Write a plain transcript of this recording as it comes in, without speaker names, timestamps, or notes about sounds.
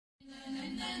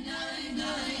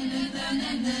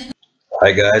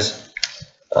Hi guys,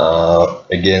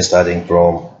 again starting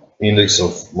from Index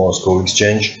of Moscow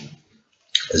Exchange.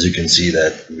 As you can see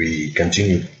that we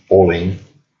continue falling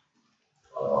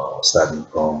starting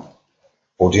from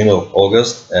 14th of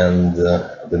August, and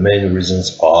the main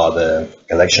reasons are the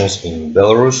elections in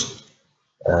Belarus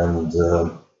and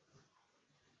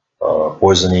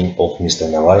poisoning of Mr.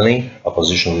 Navalny,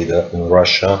 opposition leader in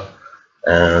Russia,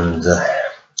 and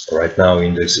right now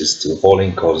index is still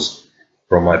falling because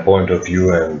from my point of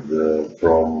view and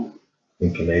from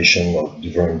information of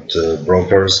different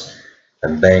brokers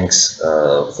and banks,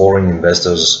 foreign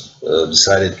investors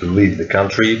decided to leave the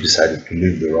country, decided to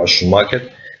leave the Russian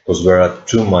market because there are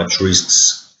too much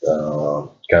risks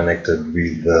connected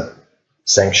with the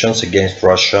sanctions against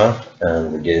Russia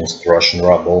and against Russian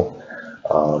ruble.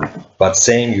 But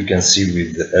same you can see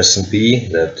with the S&P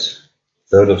that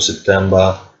 3rd of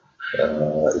September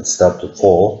it started to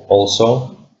fall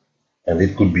also. And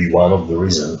it could be one of the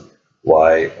reasons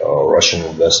why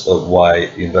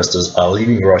investors are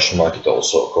leaving Russian market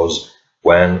also, because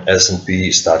when S&P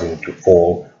is starting to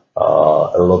fall,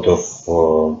 a lot of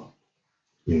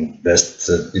investors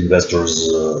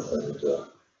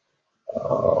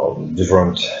and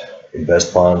different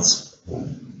invest funds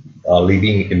are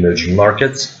leaving emerging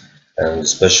markets, and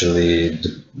especially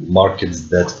the markets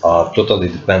that are totally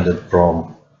dependent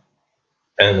from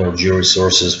energy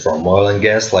resources from oil and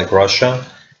gas like Russia.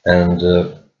 And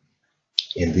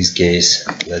in this case,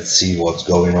 let's see what's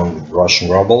going on with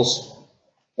Russian rubles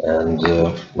and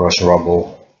Russian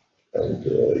ruble and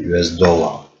US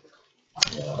dollar.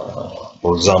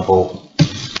 For example,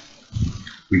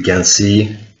 we can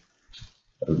see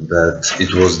that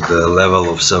it was the level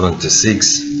of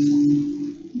 76,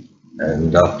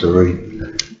 and after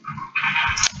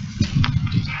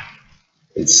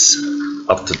it's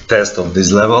after test of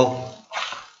this level,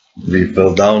 we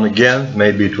fell down again.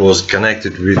 Maybe it was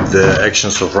connected with the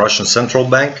actions of Russian central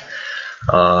bank,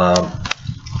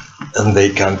 and they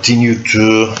continue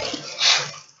to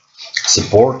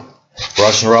support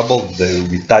Russian ruble.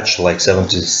 We touched like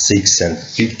 76 and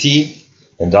 50,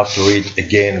 and after it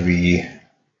again we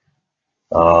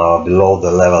below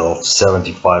the level of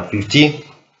 75.50.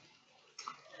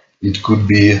 It could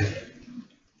be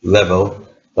level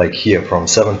like here from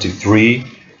 73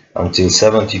 until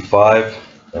 75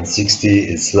 and 60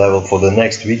 is level for the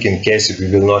next week, in case if we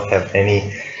will not have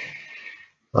any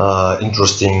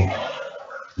interesting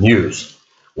news.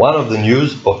 One of the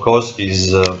news, of course,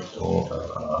 is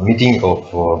a meeting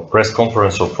of press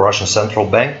conference of Russian Central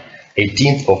Bank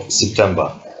 18th of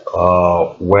September,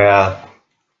 where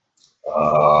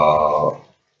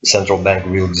Central Bank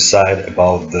will decide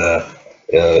about the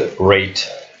rate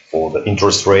for the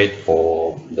interest rate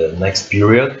for the next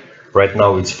period. Right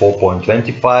now it's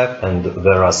 4.25, and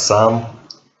there are some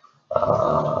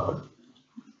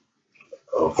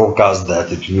forecasts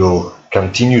that it will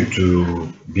continue to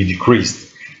be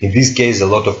decreased. In this case, a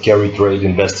lot of carry trade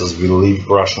investors will leave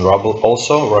Russian ruble,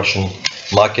 also Russian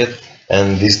market,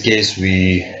 and in this case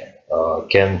we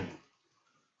can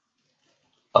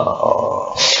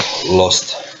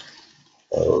lost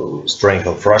strength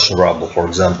of Russian ruble, for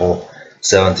example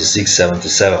 76,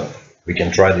 77. We can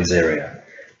try this area,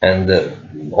 and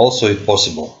also it's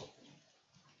possible.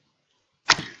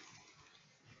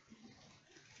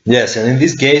 Yes, and in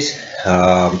this case,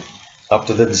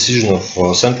 after the decision of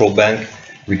central bank,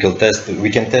 we can test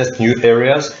new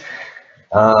areas.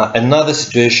 Another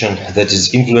situation that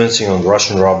is influencing on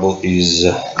Russian ruble is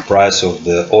price of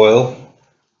the oil,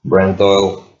 Brent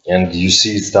oil, and you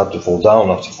see it start to fall down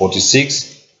after 46.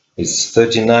 It's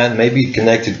 39, maybe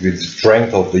connected with the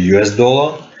strength of the US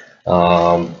dollar,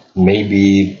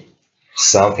 maybe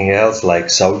something else like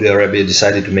Saudi Arabia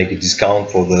decided to make a discount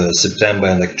for the September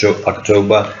and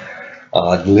October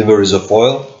deliveries of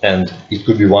oil, and it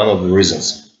could be one of the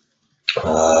reasons.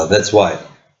 That's why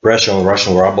pressure on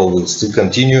Russian ruble will still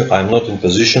continue. I'm not in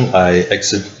position. I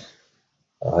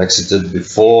exited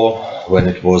before when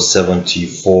it was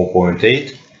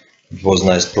 74.8. It was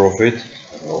nice profit,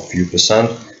 a few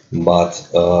percent. But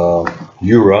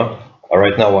euro,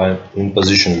 right now I'm in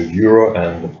position with euro,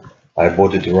 and I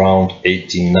bought it around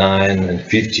 89 and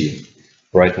 50.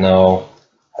 Right now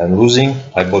I'm losing.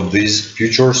 I bought these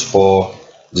futures for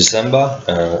December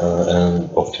and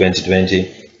of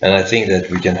 2020, and I think that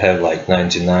we can have like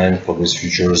 99 for these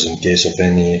futures in case of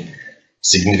any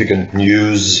significant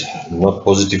news, not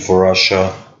positive for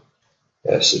Russia.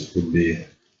 Yes, it could be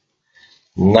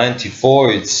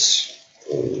 94. It's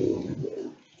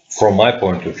from my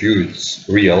point of view, it's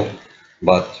real,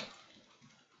 but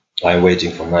I'm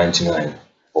waiting for 99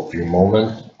 for a few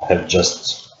moments. I have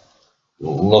just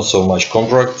not so much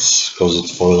contracts because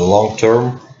it's for the long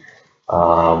term.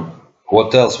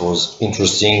 What else was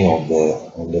interesting on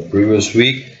the previous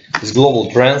week is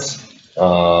Globaltrans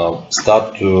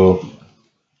start to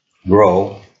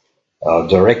grow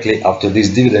directly after this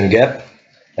dividend gap,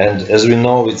 and as we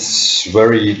know, it's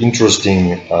very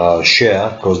interesting share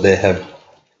because they have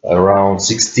around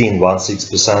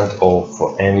 16%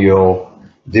 of annual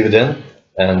dividend,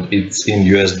 and it's in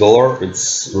US dollar.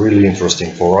 It's really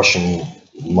interesting for Russian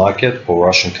market, for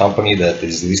Russian company that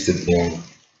is listed in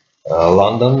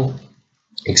London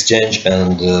exchange.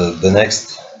 And the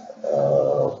next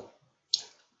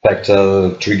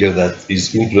factor trigger that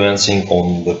is influencing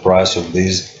on the price of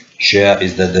this share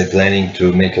is that they're planning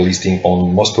to make a listing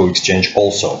on Moscow exchange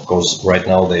also, because right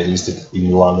now they listed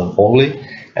in London only,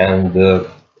 and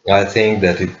I think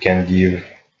that it can give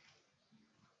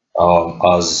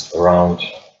us around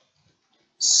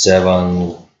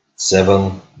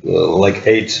like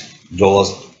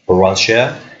 $8 per one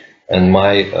share, and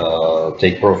my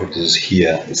take profit is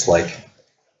here. It's like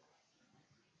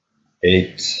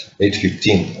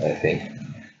 8.15, I think.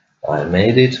 I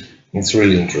made it. It's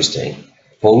really interesting.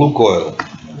 For Lukoil,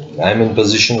 I'm in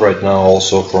position right now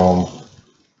also from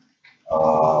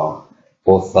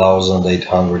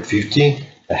 4,850.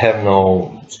 I have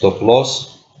no stop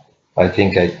loss. I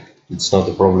think it's not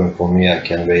a problem for me. I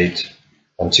can wait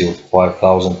until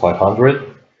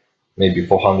 5,500, maybe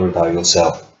 400 I will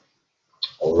sell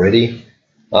already.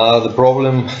 The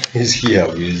problem is here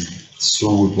with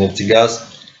Surgut Neftegas.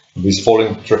 This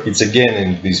falling, it's again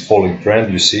in this falling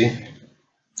trend. You see,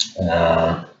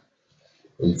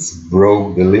 it's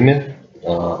broke the limit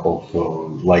of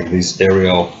like this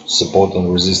area of support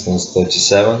and resistance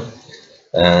 37,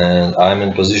 and I'm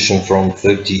in position from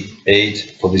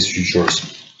 38 for these futures,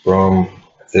 from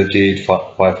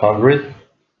 38,500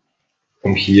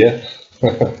 from here,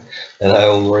 and I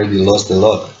already lost a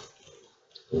lot.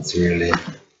 It's really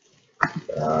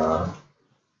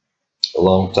a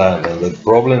long time, and the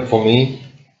problem for me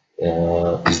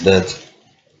is that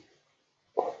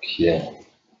here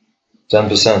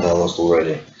 10% I lost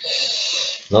already.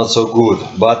 Not so good,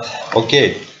 but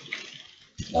okay.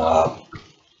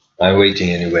 I'm waiting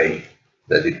anyway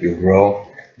that it will grow.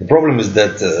 The problem is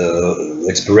that the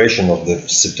expiration of the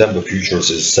September futures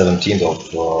is 17th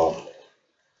of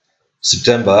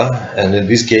September, and in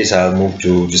this case I'll move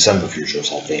to December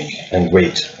futures, I think, and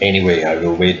wait. Anyway, I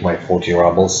will wait my 40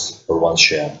 rubles for one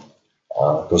share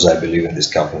because I believe in this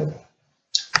company.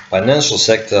 Financial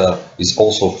sector is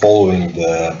also following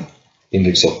the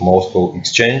Index of Moscow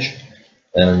exchange,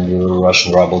 and the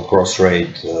Russian ruble cross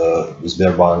rate,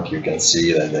 Sberbank, you can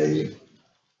see that they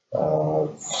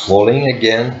falling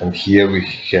again, and here we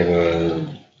have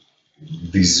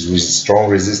this strong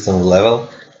resistance level.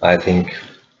 I think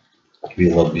it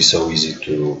will not be so easy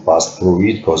to pass through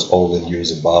it because all the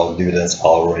news about dividends are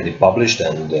already published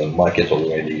and the market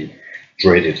already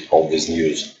traded all this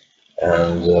news.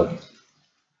 And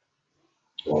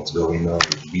what's going on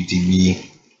with BTB?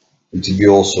 BTB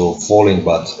also falling,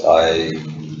 but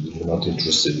I'm not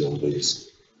interested in this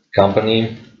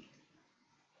company.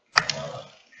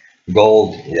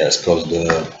 Gold, yes, because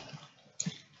the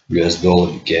US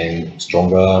dollar became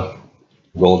stronger.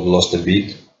 Gold lost a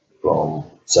bit from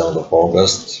 7th of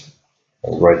August,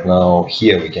 and right now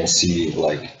here we can see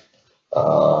like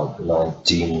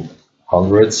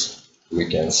 1900s. We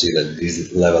can see that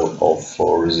this level of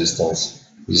resistance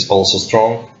is also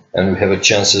strong, and we have a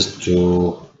chances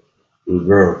to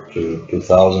revert to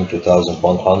 2000,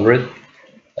 2100.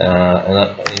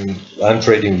 And I'm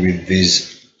trading with this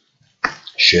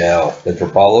share of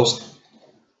Petropavlovsk.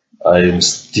 I am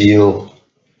still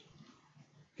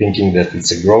thinking that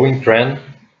it's a growing trend.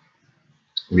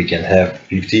 We can have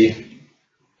 50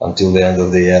 until the end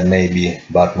of the year maybe,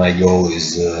 but my goal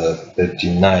is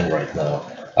 39 right now.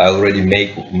 I already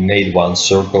made one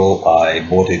circle. I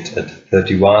bought it at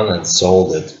 31 and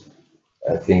sold it,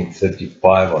 I think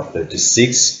 35 or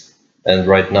 36, and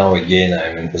right now again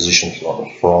I'm in position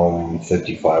from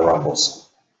 35 rubles.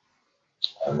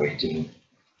 I'm waiting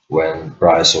when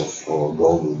price of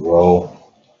gold will grow.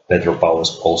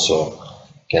 Petropavlovsk also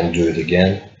can do it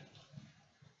again.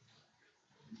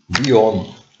 BRN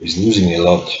is losing a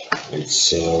lot.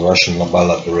 It's a Russian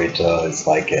mobile operator. It's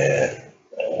like a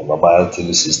mobile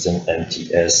TV system,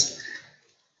 MTS,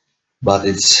 but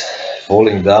it's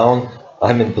falling down.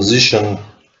 I'm in position,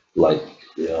 like,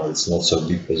 you know, it's not so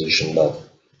big position, but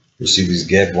you see this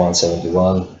gap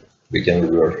 171, we can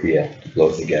revert here to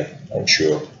close the gap, I'm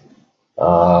sure.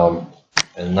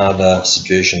 Another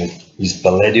situation is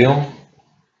palladium.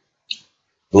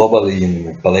 Globally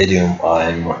in palladium,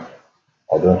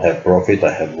 I don't have profit,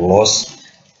 I have loss.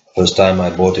 First time I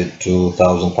bought it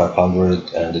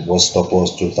 2,500 and it was stop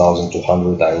loss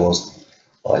 2,200. I lost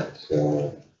like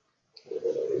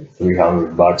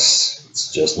 $300.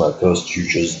 It's just my first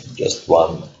futures, just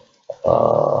one.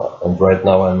 And right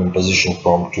now I'm in position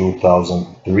from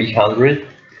 2,300.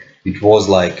 It was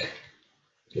like,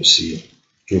 you see,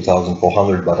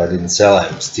 2,400, but I didn't sell.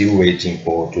 I'm still waiting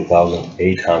for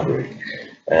 2,800.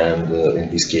 And in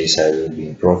this case I will be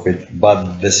in profit,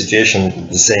 but the situation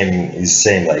is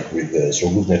same like with the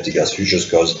Surgutneft gas futures,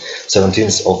 because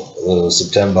 17th of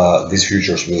September these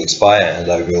futures will expire and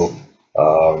I will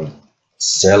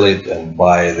sell it and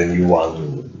buy the new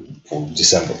one for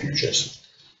December futures.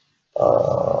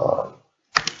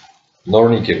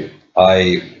 Nornickel,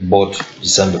 I bought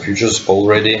December futures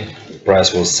already. The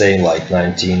price was same like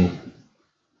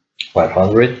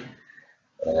 19,500.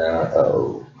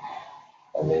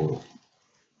 I mean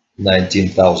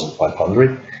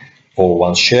 19,500 for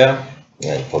one share,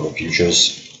 and for the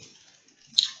futures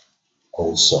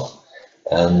also.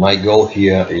 And my goal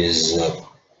here is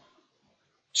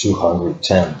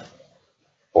 210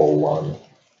 for one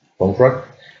contract,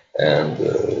 and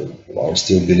I'm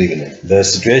still believing it. The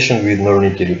situation with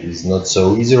Nornickel is not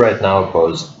so easy right now,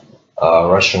 because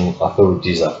Russian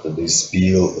authorities, after this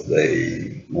spiel,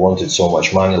 they wanted so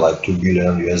much money, like $2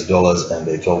 billion US, and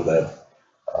they told that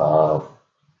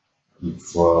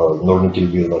if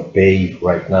Nornickel will not pay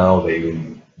right now, they will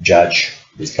judge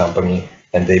this company,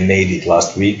 and they made it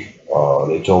last week.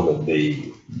 They told that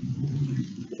they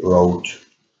wrote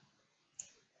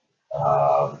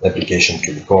application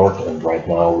to the court, and right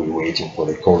now we're waiting for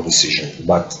the court decision.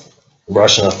 But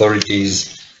Russian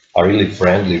authorities are really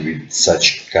friendly with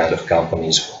such kind of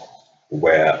companies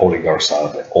where oligarchs are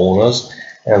the owners,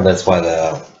 and that's why there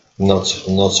are not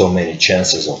so many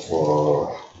chances of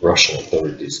Russian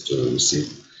authorities to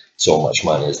receive so much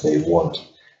money as they want.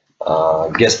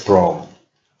 GAZPROM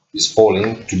is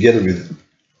falling together with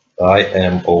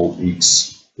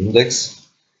IMOEX index,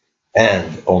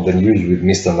 and on the news with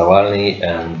Mr. Navalny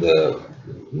and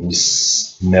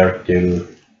Ms. Merkel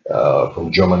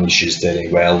from Germany, she's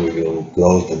telling, well, we will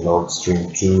close the Nord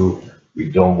Stream 2, we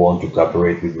don't want to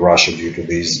cooperate with Russia due to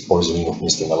this poisoning of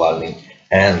Mr. Navalny,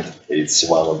 and it's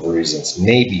one of the reasons.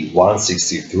 Maybe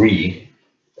 163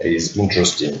 is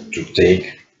interesting to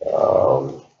take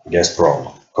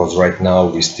GAZPROM, because right now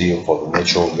we still, for the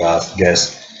natural gas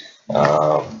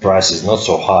price is not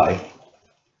so high.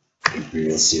 If we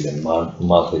will see the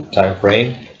monthly time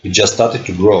frame, it just started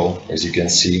to grow, as you can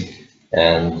see,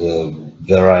 and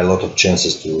there are a lot of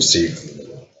chances to receive,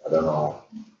 I don't know,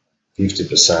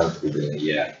 50% within a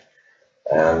year.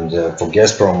 And for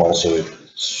GAZPROM also, it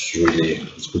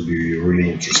could be really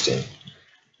interesting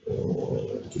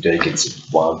to take it at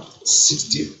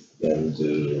 160 and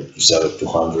to sell it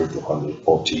 200,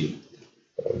 240.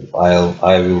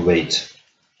 I will wait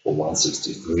for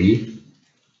 163.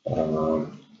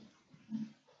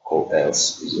 Who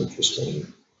else is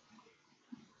interesting?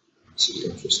 This is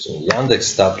interesting. Yandex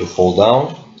started to fall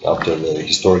down after the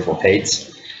historical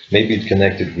heights. Maybe it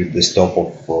connected with the stop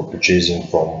of purchasing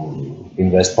from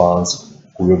invest funds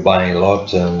who were buying a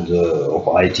lot and of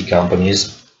IT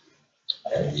companies,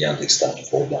 and Yandex started to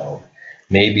fall down.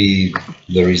 Maybe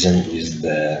the reason is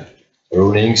the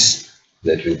earnings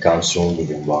that will come soon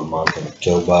within 1 month in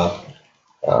October.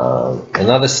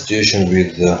 Another situation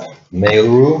with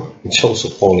Mail.ru, it's also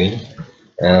falling,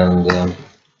 and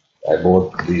I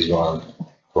bought this one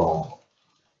from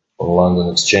London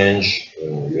Exchange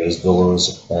in US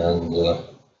dollars, and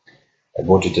I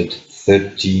bought it at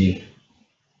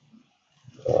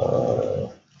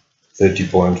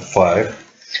 30.5,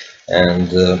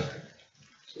 and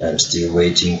I'm still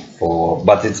waiting for,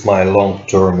 but it's my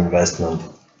long-term investment.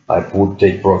 I would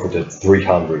take profit at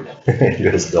 300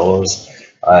 US dollars.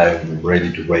 I'm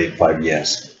ready to wait 5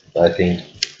 years. I think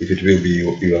if it will be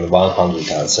even 100,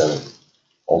 I'll sell it.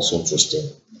 Also interesting.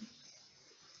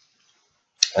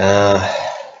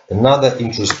 Another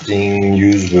interesting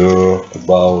news were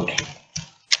about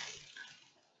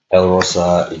Belarus.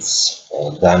 It's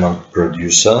a diamond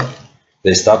producer.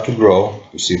 They start to grow.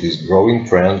 You see this growing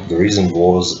trend. The reason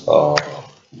was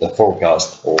the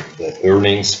forecast of the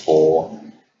earnings for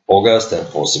August and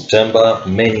for September.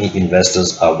 Many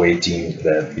investors are waiting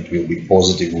that it will be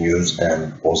positive news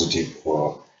and positive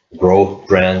growth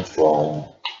trend from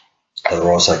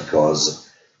Belarus, because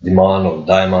demand on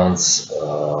diamonds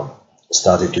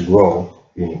started to grow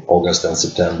in August and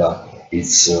September.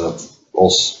 Its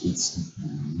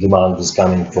demand is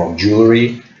coming from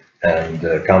jewelry and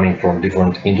coming from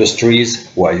different industries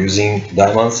who are using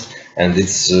diamonds, and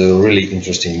it's really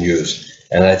interesting news.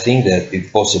 And I think that it's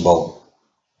possible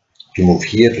to move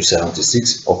here to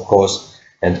 76, of course,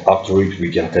 and after it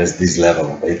we can test this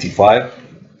level of 85.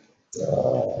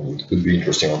 It could be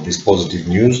interesting on this positive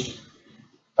news.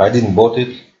 I didn't bought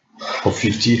it for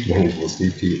 50 when it was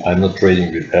 50. I'm not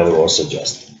trading with Belarus,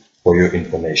 just for your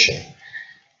information.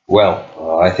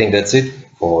 Well, I think that's it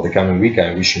for the coming week.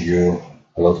 I'm wishing you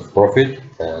a lot of profit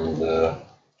and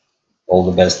all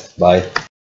the best. Bye.